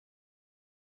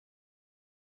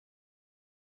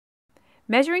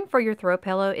Measuring for your throw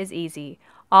pillow is easy.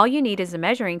 All you need is a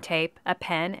measuring tape, a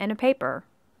pen, and a paper.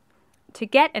 To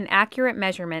get an accurate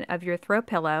measurement of your throw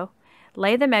pillow,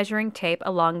 lay the measuring tape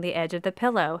along the edge of the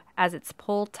pillow as it's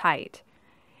pulled tight.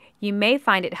 You may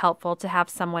find it helpful to have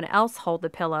someone else hold the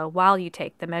pillow while you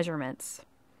take the measurements.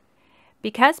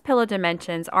 Because pillow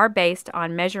dimensions are based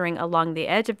on measuring along the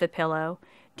edge of the pillow,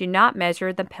 do not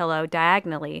measure the pillow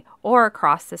diagonally or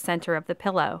across the center of the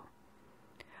pillow.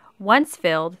 Once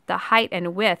filled, the height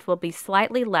and width will be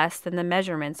slightly less than the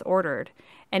measurements ordered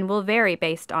and will vary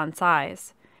based on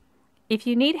size. If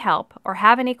you need help or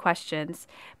have any questions,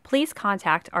 please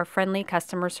contact our friendly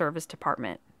customer service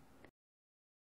department.